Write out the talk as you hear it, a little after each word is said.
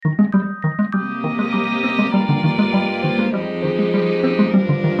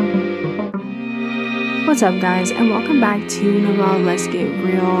What's up, guys, and welcome back to Novel Let's Get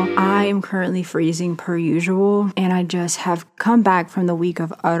Real. I am currently freezing per usual, and I just have come back from the week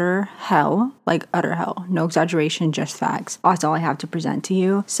of utter hell. Like utter hell. No exaggeration, just facts. That's all I have to present to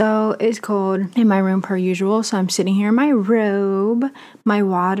you. So it's cold in my room per usual, so I'm sitting here in my robe. My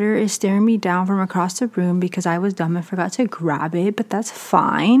water is staring me down from across the room because I was dumb and forgot to grab it, but that's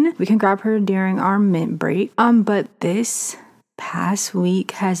fine. We can grab her during our mint break. But this past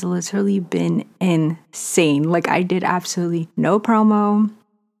week has literally been insane. Like, I did absolutely no promo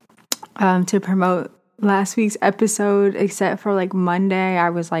to promote last week's episode, except for like Monday. I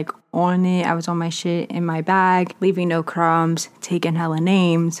was like on it. I was on my shit in my bag, leaving no crumbs, taking hella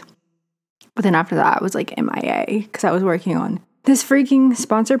names. But then after that, I was like MIA because I was working on this freaking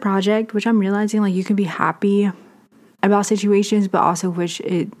sponsored project, which I'm realizing like you can be happy about situations, but also which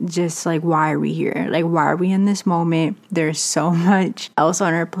it just like, why are we here? Like, why are we in this moment? There's so much else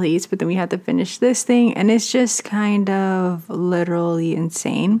on our plates, but then we have to finish this thing, and it's just kind of literally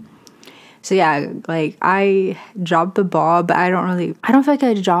insane. So yeah, like I dropped the ball, but I don't feel like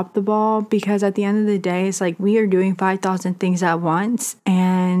I dropped the ball because at the end of the day, it's like we are doing 5,000 things at once.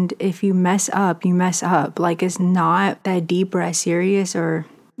 And if you mess up, you mess up. Like, it's not that deep or as serious or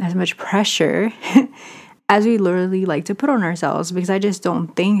as much pressure as we literally like to put on ourselves, because I just don't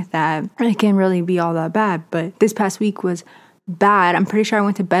think that it can really be all that bad. But this past week was bad. I'm pretty sure I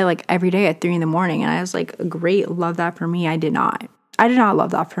went to bed like every day at 3 a.m, and I was like, great, love that for me. I did not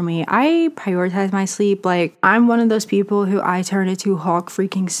love that for me. I prioritize my sleep. Like, I'm one of those people who I turn into Hulk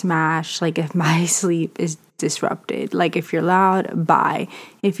freaking smash. Like, if my sleep is disrupted, like if you're loud, bye.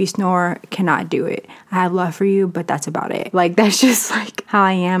 If you snore, cannot do it. I have love for you, but that's about it. Like, that's just like how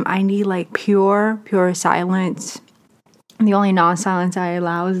I am. I need like pure silence. The only non-silence I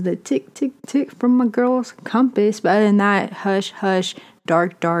allow is the tick, tick, tick from my girl's compass. But other than that, hush, hush,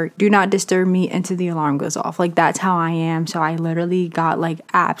 dark, dark, do not disturb me until the alarm goes off. Like, that's how I am. So I literally got like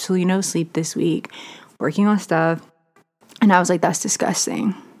absolutely no sleep this week, working on stuff. And I was like, that's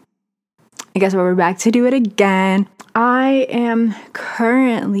disgusting. I guess we're back to do it again. I am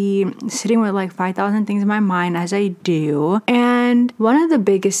currently sitting with like 5,000 things in my mind, as I do. And one of the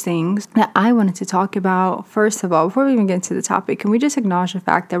biggest things that I wanted to talk about, first of all, before we even get into the topic, can we just acknowledge the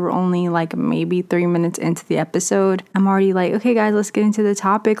fact that we're only like maybe 3 minutes into the episode? I'm already like, okay, guys, let's get into the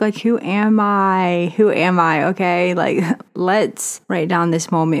topic. Like, who am I? Okay, like, let's write down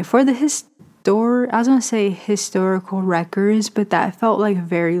this moment for the I was gonna say historical records, but that felt like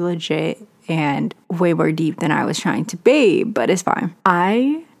very legit and way more deep than I was trying to be, but it's fine.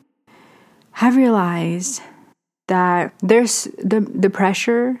 I have realized that there's the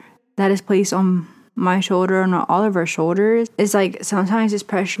pressure that is placed on my shoulder and on all of our shoulders is like, sometimes it's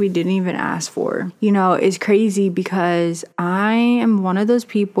pressure we didn't even ask for. You know, it's crazy because I am one of those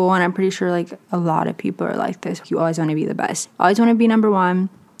people, and I'm pretty sure like a lot of people are like this. You always want to be the best. Always want to be number one.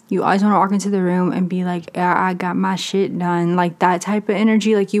 You always want to walk into the room and be like, yeah, I got my shit done. Like, that type of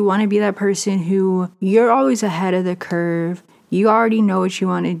energy. Like, you want to be that person who you're always ahead of the curve. You already know what you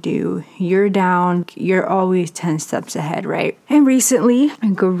want to do. You're down. You're always 10 steps ahead, right? And recently,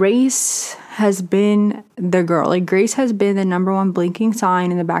 Grace has been the girl. Like, Grace has been the number one blinking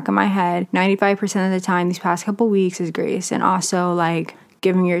sign in the back of my head. 95% of the time these past couple weeks is Grace. And also, like,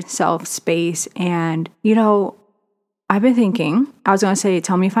 giving yourself space. And, you know, I've been thinking, I was going to say,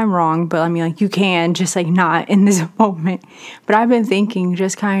 tell me if I'm wrong, but I mean, like, you can, just like not in this moment. But I've been thinking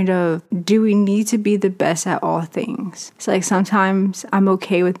just kind of, do we need to be the best at all things? So like, sometimes I'm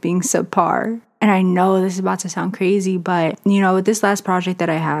okay with being subpar. And I know this is about to sound crazy, but you know, with this last project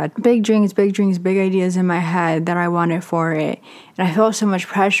that I had, big dreams, big ideas in my head that I wanted for it. And I felt so much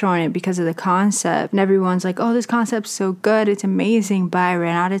pressure on it because of the concept. And everyone's like, oh, this concept's so good, it's amazing, but I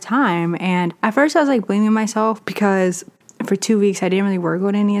ran out of time. And at first I was like blaming myself because for 2 weeks I didn't really work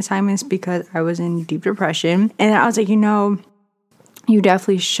on any assignments because I was in deep depression. And I was like, you know, you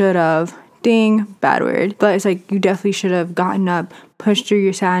definitely should have. Ding, bad word. But it's like, you definitely should have gotten up, pushed through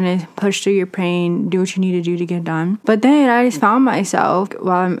your sadness, pushed through your pain, do what you need to do to get done. But then I just found myself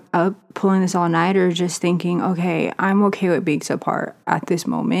while I'm up pulling this all-nighter just thinking, okay, I'm okay with being subpar at this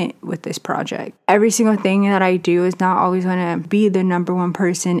moment with this project. Every single thing that I do is not always going to be the number one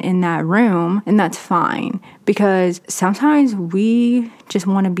person in that room, and that's fine. Because sometimes we just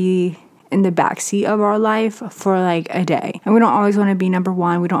want to be in the backseat of our life for like a day. And we don't always want to be number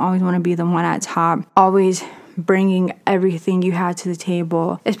one. We don't always want to be the one at top, always bringing everything you have to the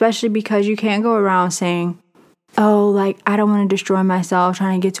table, especially because you can't go around saying, oh, like, I don't want to destroy myself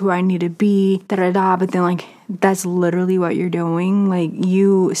trying to get to where I need to be, da-da-da. But then, like, that's literally what you're doing. Like,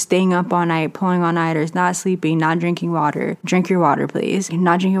 you staying up all night, pulling all-nighters, not sleeping, not drinking water. Drink your water, please.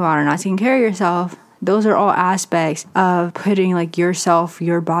 Not drinking water, not taking care of yourself. those are all aspects of putting like yourself,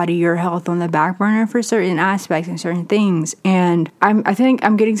 your body, your health on the back burner for certain aspects and certain things. And I think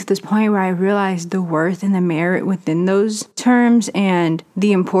I'm getting to this point where I realize the worth and the merit within those terms and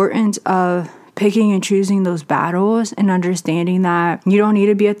the importance of picking and choosing those battles and understanding that you don't need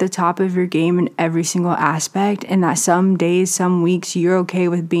to be at the top of your game in every single aspect, and that some days, some weeks, you're okay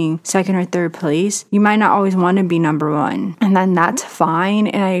with being second or third place. You might not always want to be number one, and then that's fine.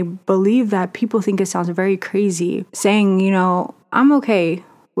 And I believe that people think it sounds very crazy saying, I'm okay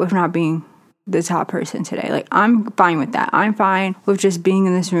with not being the top person today. Like, I'm fine with that. I'm fine with just being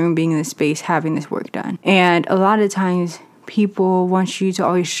in this room, being in this space, having this work done. And a lot of times people want you to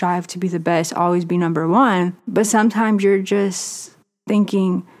always strive to be the best, always be number one. But sometimes you're just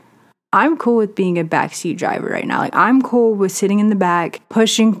thinking, I'm cool with being a backseat driver right now. Like, I'm cool with sitting in the back,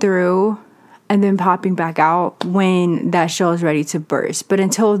 pushing through, and then popping back out when that show is ready to burst. But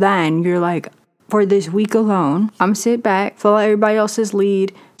until then, you're like, for this week alone, I'm sit back, follow everybody else's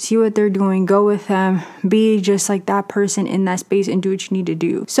lead, see what they're doing, go with them, be just like that person in that space and do what you need to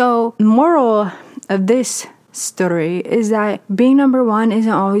do. So, moral of this story is that being number one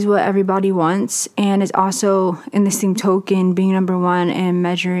isn't always what everybody wants, and it's also, in the same token, being number one and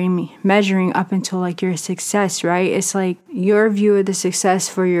measuring up until like your success, right? It's like your view of the success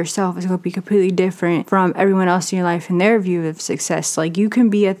for yourself is going to be completely different from everyone else in your life and their view of success. Like, you can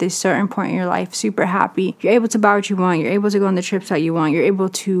be at this certain point in your life super happy, you're able to buy what you want, you're able to go on the trips that you want, you're able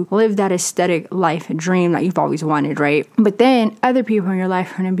to live that aesthetic life dream that you've always wanted, right? But then other people in your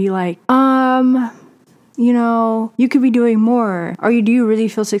life are going to be like, you could be doing more. Or do you really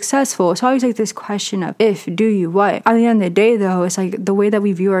feel successful? It's always like this question of if, do you, what? At the end of the day, though, it's like the way that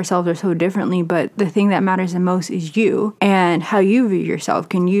we view ourselves are so differently, but the thing that matters the most is you and how you view yourself.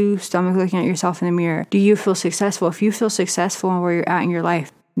 Can you stomach looking at yourself in the mirror? Do you feel successful? If you feel successful in where you're at in your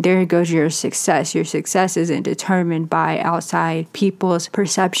life, there goes your success. Your success isn't determined by outside people's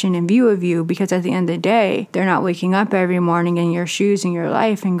perception and view of you, because at the end of the day, they're not waking up every morning in your shoes in your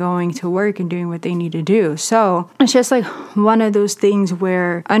life and going to work and doing what they need to do. So it's just like one of those things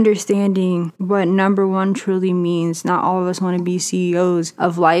where understanding what number one truly means. Not all of us want to be CEOs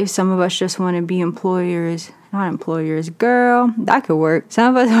of life. Some of us just want to be employers. Not employers, girl, that could work.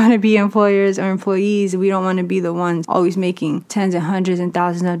 Some of us want to be employers or employees. We don't want to be the ones always making tens and hundreds and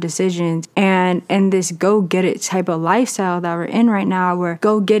thousands of decisions. And in this go get it type of lifestyle that we're in right now, where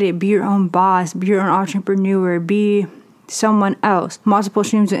go get it, be your own boss, be your own entrepreneur, be someone else, multiple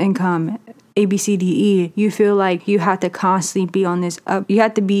streams of income, A, B, C, D, E. You feel like you have to constantly be on this up. You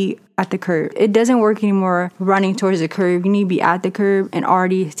have to be at the curb. It doesn't work anymore running towards the curb. You need to be at the curb and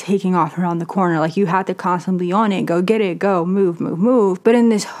already taking off around the corner. Like, you have to constantly be on it. Go get it. Go. Move. But in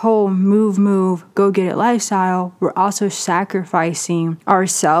this whole move, go get it lifestyle, we're also sacrificing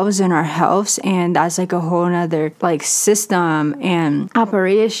ourselves and our healths. And that's like a whole nother like system and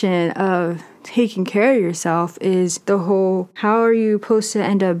operation of taking care of yourself, is the whole, how are you supposed to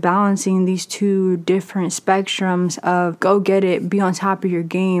end up balancing these two different spectrums of go get it, be on top of your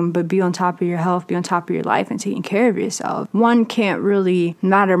game, but be on top of your health, be on top of your life and taking care of yourself. One can't really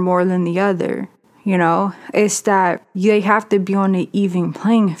matter more than the other. It's that they have to be on an even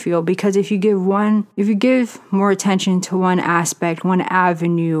playing field, because if you give more attention to one aspect, one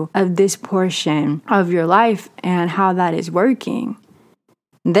avenue of this portion of your life and how that is working,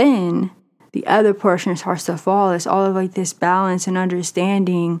 then the other portion starts to fall. It's all of like this balance and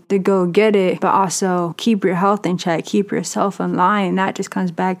understanding to go get it, but also keep your health in check, keep yourself in line. And that just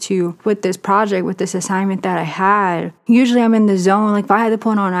comes back to with this project, with this assignment that I had. Usually I'm in the zone. Like, if I had to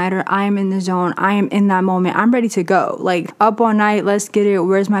pull an all-nighter, I am in the zone. I am in that moment. I'm ready to go. Like, up all night, let's get it.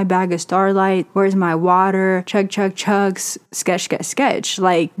 Where's my bag of Starlight? Where's my water? Chug, sketch.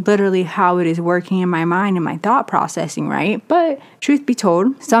 Like, literally how it is working in my mind and my thought processing, right? But truth be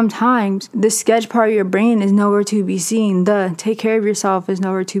told, sometimes the sketch part of your brain is nowhere to be seen. The take care of yourself is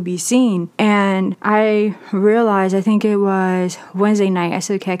nowhere to be seen. And I realized, I think it was Wednesday night, I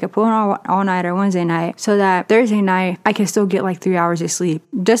said, okay, I could pull an all-nighter Wednesday night so that Thursday night I can still get like 3 hours of sleep.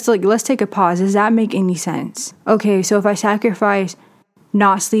 Just like, let's take a pause. Does that make any sense? Okay, so if I sacrifice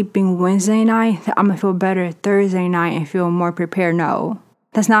not sleeping Wednesday night, I'm gonna feel better Thursday night and feel more prepared. No,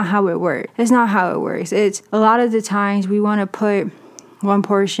 that's not how it works. It's not how it works. It's a lot of the times we want to put one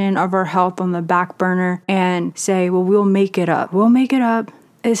portion of our health on the back burner and say, well, we'll make it up.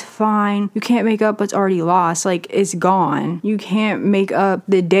 It's fine. You can't make up what's already lost. Like, it's gone. You can't make up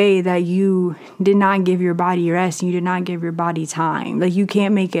the day that you did not give your body rest. You did not give your body time. Like, you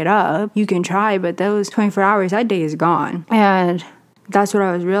can't make it up. You can try, but those 24 hours, that day is gone. And that's what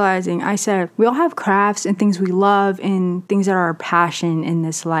I was realizing. I said, we all have crafts and things we love and things that are our passion in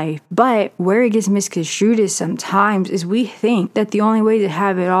this life. But where it gets misconstrued is sometimes is we think that the only way to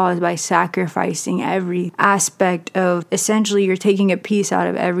have it all is by sacrificing every aspect of, essentially you're taking a piece out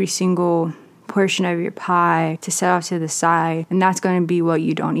of every single portion of your pie to set off to the side, and that's going to be what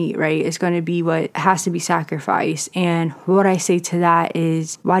you don't eat, right? It's going to be what has to be sacrificed. And what I say to that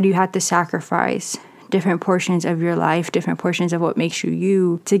is, why do you have to sacrifice different portions of your life, different portions of what makes you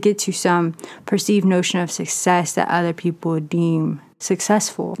you, to get to some perceived notion of success that other people deem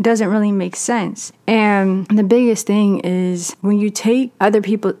successful? It doesn't really make sense. And the biggest thing is, when you take other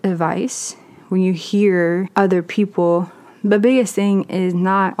people's advice, when you hear other people, the biggest thing is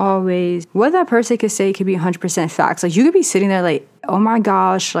not always what that person could say could be 100% facts. Like, you could be sitting there like, oh my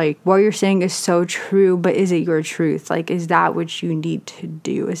gosh, like, what you're saying is so true, but is it your truth? Like, is that what you need to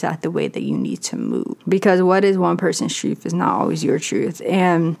do? Is that the way that you need to move? Because what is one person's truth is not always your truth.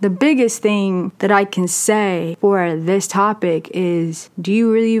 And the biggest thing that I can say for this topic is, do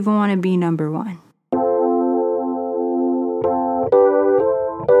you really even want to be number one?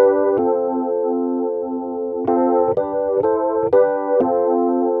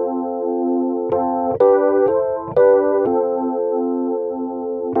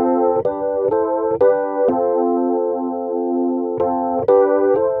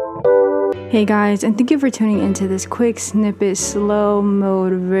 Hey guys, and thank you for tuning into this quick snippet, slow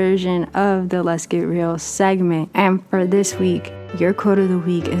mode version of the Let's Get Real segment. And for this week, your quote of the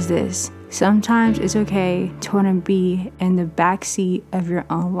week is this: sometimes it's okay to want to be in the backseat of your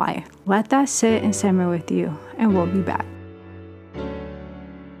own life. Let that sit and simmer with you, and we'll be back.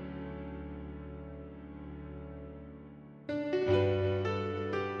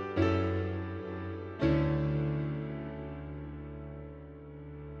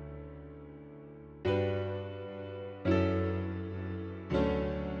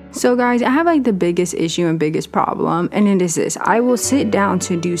 So guys, I have like the biggest issue and biggest problem, and it is this: I will sit down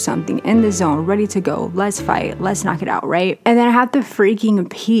to do something in the zone, ready to go, let's fight, let's knock it out, right? And then I have to freaking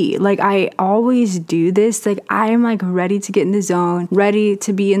pee. Like, I always do this. Like, I am like ready to get in the zone, ready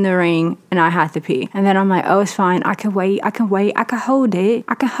to be in the ring, and I have to pee. And then I'm like, oh, it's fine, I can wait, I can hold it,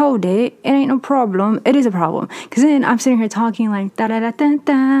 it ain't no problem. It is a problem, because then I'm sitting here talking like da da da da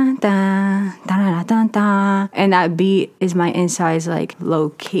da da da da da, and that beat is my insides like low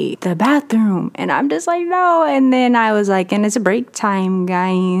key, the bathroom, and I'm just like, no. And then I was like, and it's a break time,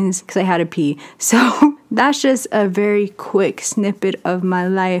 guys, because I had to pee. So that's just a very quick snippet of my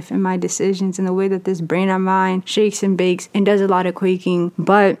life and my decisions and the way that this brain of mine shakes and bakes and does a lot of quaking.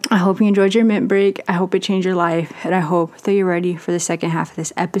 But I hope you enjoyed your mint break. I hope it changed your life, and I hope that you're ready for the second half of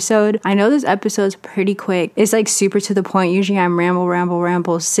this episode. I know this episode's pretty quick. It's like super to the point. Usually I'm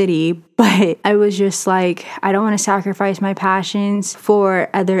ramble city, but I was just like, I don't want to sacrifice my passions for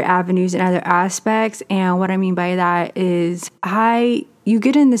other avenues and other aspects. And what I mean by that is, you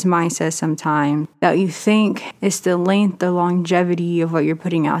get in this mindset sometimes that you think it's the length, the longevity of what you're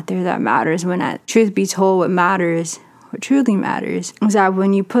putting out there that matters, when truth be told, what truly matters is that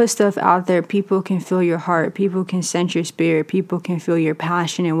when you put stuff out there, people can feel your heart, people can sense your spirit, people can feel your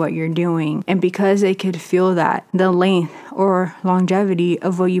passion in what you're doing. And because they could feel that, the length or longevity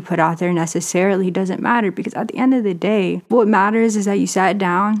of what you put out there necessarily doesn't matter, because at the end of the day, what matters is that you sat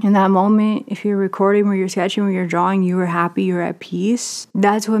down in that moment. If you're recording, where you're sketching, where you're drawing, you were happy, you're at peace.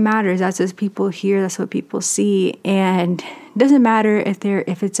 That's what matters. That's what people hear, that's what people see. And it doesn't matter if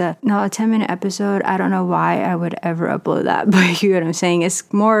it's a 10-minute episode. I don't know why I would ever upload that, but you know what I'm saying?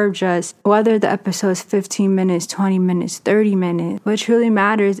 It's more of just whether the episode's 15 minutes, 20 minutes, 30 minutes. What truly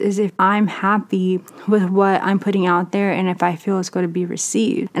matters is if I'm happy with what I'm putting out there and if I feel it's going to be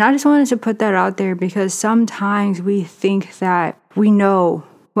received. And I just wanted to put that out there, because sometimes we think that we know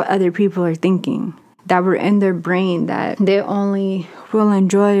what other people are thinking, that we're in their brain, that they only will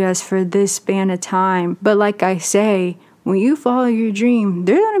enjoy us for this span of time. But like I say, when you follow your dream,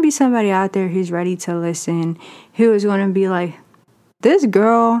 there's going to be somebody out there who's ready to listen, who is going to be like, this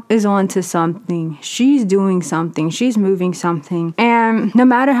girl is on to something. She's doing something. She's moving something. And no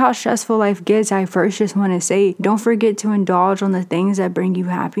matter how stressful life gets, I first just want to say, don't forget to indulge on the things that bring you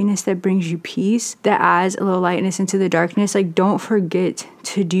happiness, that brings you peace, that adds a little lightness into the darkness. Like, don't forget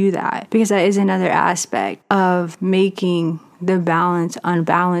to do that, because that is another aspect of making the balance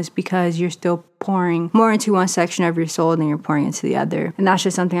unbalanced, because you're still pouring more into one section of your soul than you're pouring into the other. And that's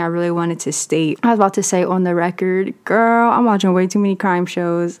just something I really wanted to state. I was about to say on the record, girl, I'm watching way too many crime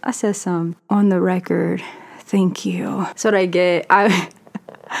shows. I said some on the record. Thank you. So what I get,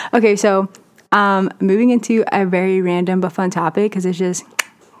 okay, so moving into a very random but fun topic, because it's just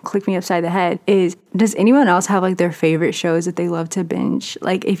clicked me upside the head is, does anyone else have like their favorite shows that they love to binge?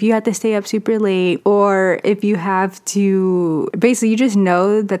 Like if you have to stay up super late, or if you have to, basically you just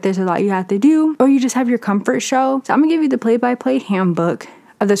know that there's a lot you have to do, or you just have your comfort show. So I'm gonna give you the play-by-play handbook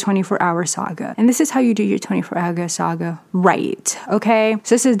of the 24-hour saga. And this is how you do your 24-hour saga right, okay?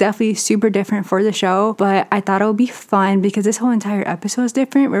 So this is definitely super different for the show, but I thought it would be fun because this whole entire episode is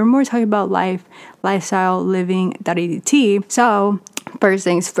different. We're more talking about life, lifestyle, living, da-da-da-t. So first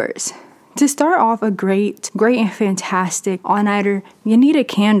things first. To start off a great and fantastic all-nighter, you need a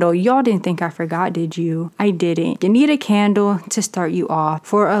candle. Y'all didn't think I forgot, did you? I didn't. You need a candle to start you off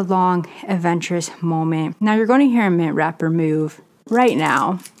for a long, adventurous moment. Now you're going to hear a mint wrapper move right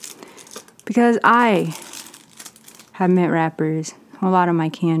now because I have mint wrappers on a lot of my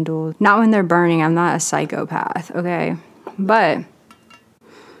candles. Not when they're burning. I'm not a psychopath, okay? But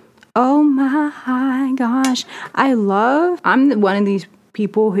oh my gosh, I'm one of these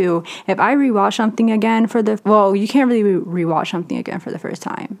people who, if I rewatch something again you can't really rewatch something again for the first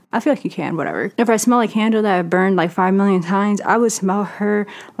time. I feel like you can, whatever. If I smell a candle that I've burned like 5 million times, I would smell her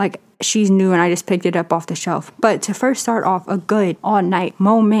like she's new and I just picked it up off the shelf. But to first start off a good all night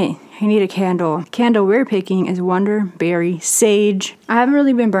moment, you need a candle. Candle we're picking is Wonderberry Sage. I haven't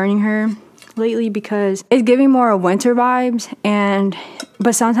really been burning her lately because it's giving more winter vibes,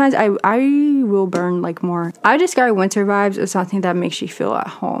 but sometimes I will burn like more. I describe winter vibes as something that makes you feel at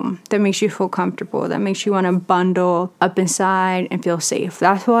home, that makes you feel comfortable, that makes you want to bundle up inside and feel safe.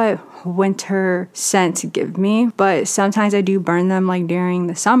 That's what winter scents give me. But sometimes I do burn them like during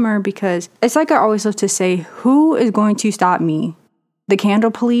the summer because it's like I always love to say, who is going to stop me? The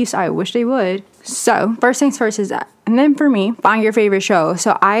candle police? I wish they would. So first things first is that. And then for me, find your favorite show.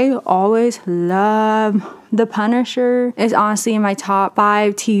 So I always love The Punisher. Is honestly in my top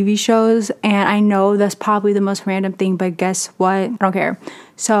 5 TV shows. And I know that's probably the most random thing, but guess what? I don't care.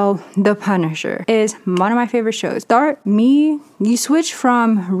 So The Punisher is one of my favorite shows. You switch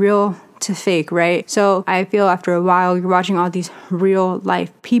from real to fake, right? So I feel after a while you're watching all these real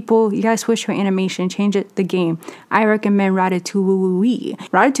life people, you guys switch to animation, change the game. I recommend Ratatouille.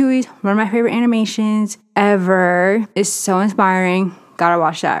 Ratatouille is one of my favorite animations ever. It's so inspiring. Gotta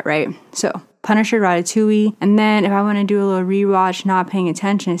watch that, right? So Punisher, Ratatouille, and then if I want to do a little rewatch, not paying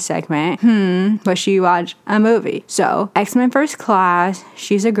attention segment, what should you watch? A movie. So X-Men First Class,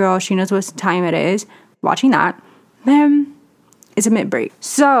 she's a girl, she knows what time it is. Watching that. Then it's a mid-break.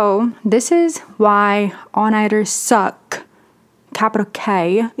 So this is why all-nighters suck. Capital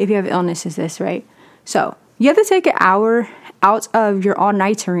K, if you have illnesses, this, right? So you have to take an hour out of your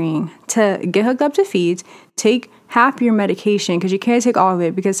all-nightering to get hooked up to feeds, take half your medication, because you can't take all of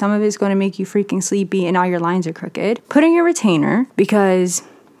it because some of it's going to make you freaking sleepy and all your lines are crooked. Put in your retainer because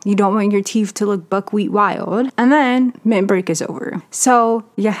you don't want your teeth to look buckwheat wild. And then mint break is over. So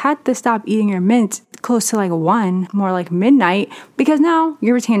you had to stop eating your mint close to like 1, more like midnight, because now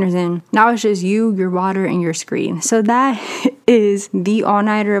your retainer's in. Now it's just you, your water, and your screen. So that is the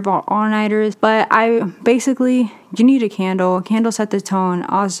all-nighter of all all-nighters. But you need a candle. A candle set the tone.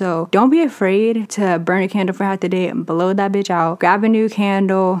 Also, don't be afraid to burn a candle for half the day and blow that bitch out. Grab a new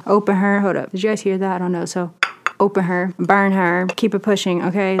candle, open her. Hold up. Did you guys hear that? I don't know. So open her, burn her, keep it pushing,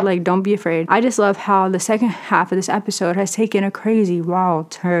 okay? Like, don't be afraid. I just love how the second half of this episode has taken a crazy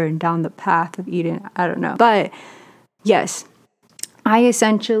wild turn down the path of Eden. I don't know. But yes, I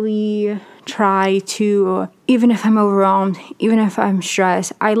essentially try to, even if I'm overwhelmed, even if I'm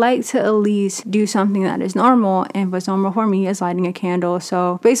stressed, I like to at least do something that is normal. And what's normal for me is lighting a candle.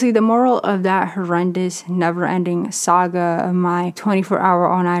 So basically the moral of that horrendous, never-ending saga of my 24-hour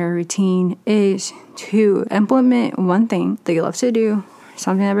all-nighter routine is to implement one thing that you love to do,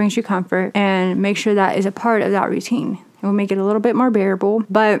 something that brings you comfort, and make sure that is a part of that routine. It will make it a little bit more bearable.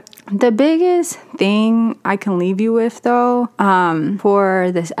 But the biggest thing I can leave you with, though,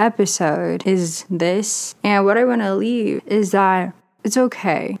 for this episode is this. And what I want to leave is that it's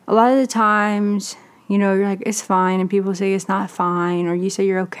okay. A lot of the times, you're like, it's fine, and people say it's not fine, or you say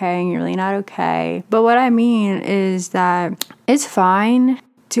you're okay, and you're really not okay. But what I mean is that it's fine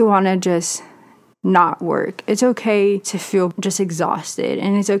to want to just not work. It's okay to feel just exhausted,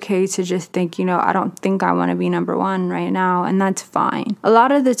 and it's okay to just think, I don't think I want to be number one right now, and that's fine. A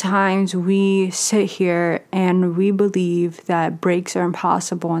lot of the times we sit here and we believe that breaks are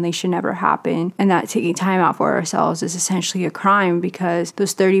impossible and they should never happen, and that taking time out for ourselves is essentially a crime, because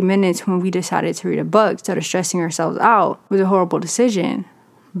those 30 minutes when we decided to read a book instead of stressing ourselves out was a horrible decision.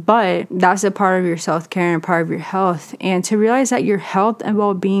 But that's a part of your self-care and part of your health. And to realize that your health and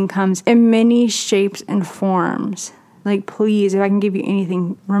well-being comes in many shapes and forms. Like, please, if I can give you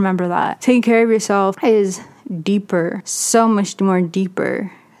anything, remember that. Taking care of yourself is deeper, so much more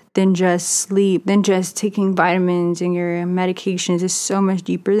deeper than just sleep, than just taking vitamins and your medications. It's so much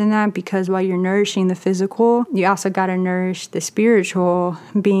deeper than that, because while you're nourishing the physical, you also got to nourish the spiritual,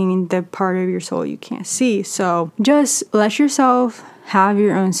 being the part of your soul you can't see. So just let yourself have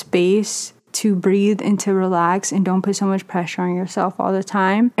your own space to breathe and to relax, and don't put so much pressure on yourself all the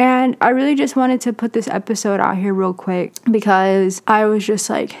time. And I really just wanted to put this episode out here real quick, because I was just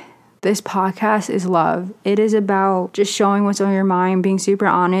like, this podcast is love. It is about just showing what's on your mind, being super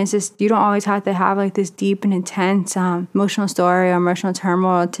honest. You don't always have to have like this deep and intense emotional story or emotional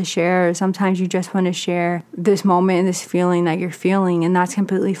turmoil to share. Sometimes you just want to share this moment and this feeling that you're feeling, and that's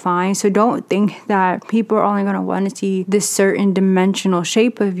completely fine. So don't think that people are only going to want to see this certain dimensional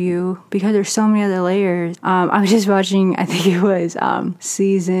shape of you, because there's so many other layers. I was just watching, I think it was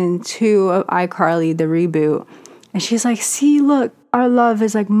season 2 of iCarly, the reboot. And she's like, see, look, our love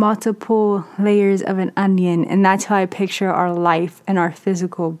is like multiple layers of an onion. And that's how I picture our life and our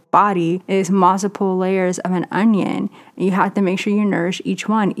physical body is multiple layers of an onion. And you have to make sure you nourish each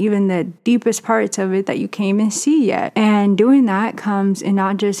one, even the deepest parts of it that you can't even see yet. And doing that comes in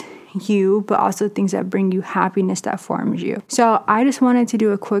not just you, but also things that bring you happiness, that forms you. So I just wanted to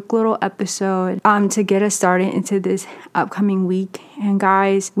do a quick little episode to get us started into this upcoming week. And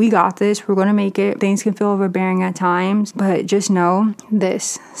guys, we got this. We're going to make it. Things can feel overbearing at times, but just know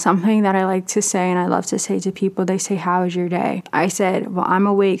this, something that I like to say and I love to say to people. They say, how was your day? I said, well, I'm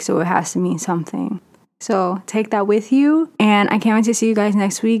awake, so it has to mean something. So take that with you. And I can't wait to see you guys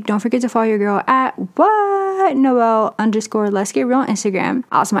next week. Don't forget to follow your girl at Noelle_Let's Get Real on Instagram.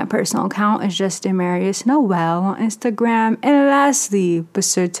 Also, my personal account is just Demarius Noelle on Instagram. And lastly, but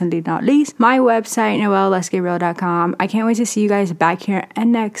certainly not least, my website, NoelleLet'sGetReal.com. I can't wait to see you guys back here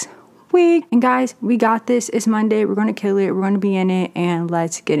and next week. And guys, we got this. It's Monday. We're going to kill it. We're going to be in it. And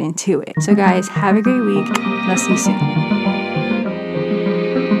let's get into it. So guys, have a great week. Let's see you soon.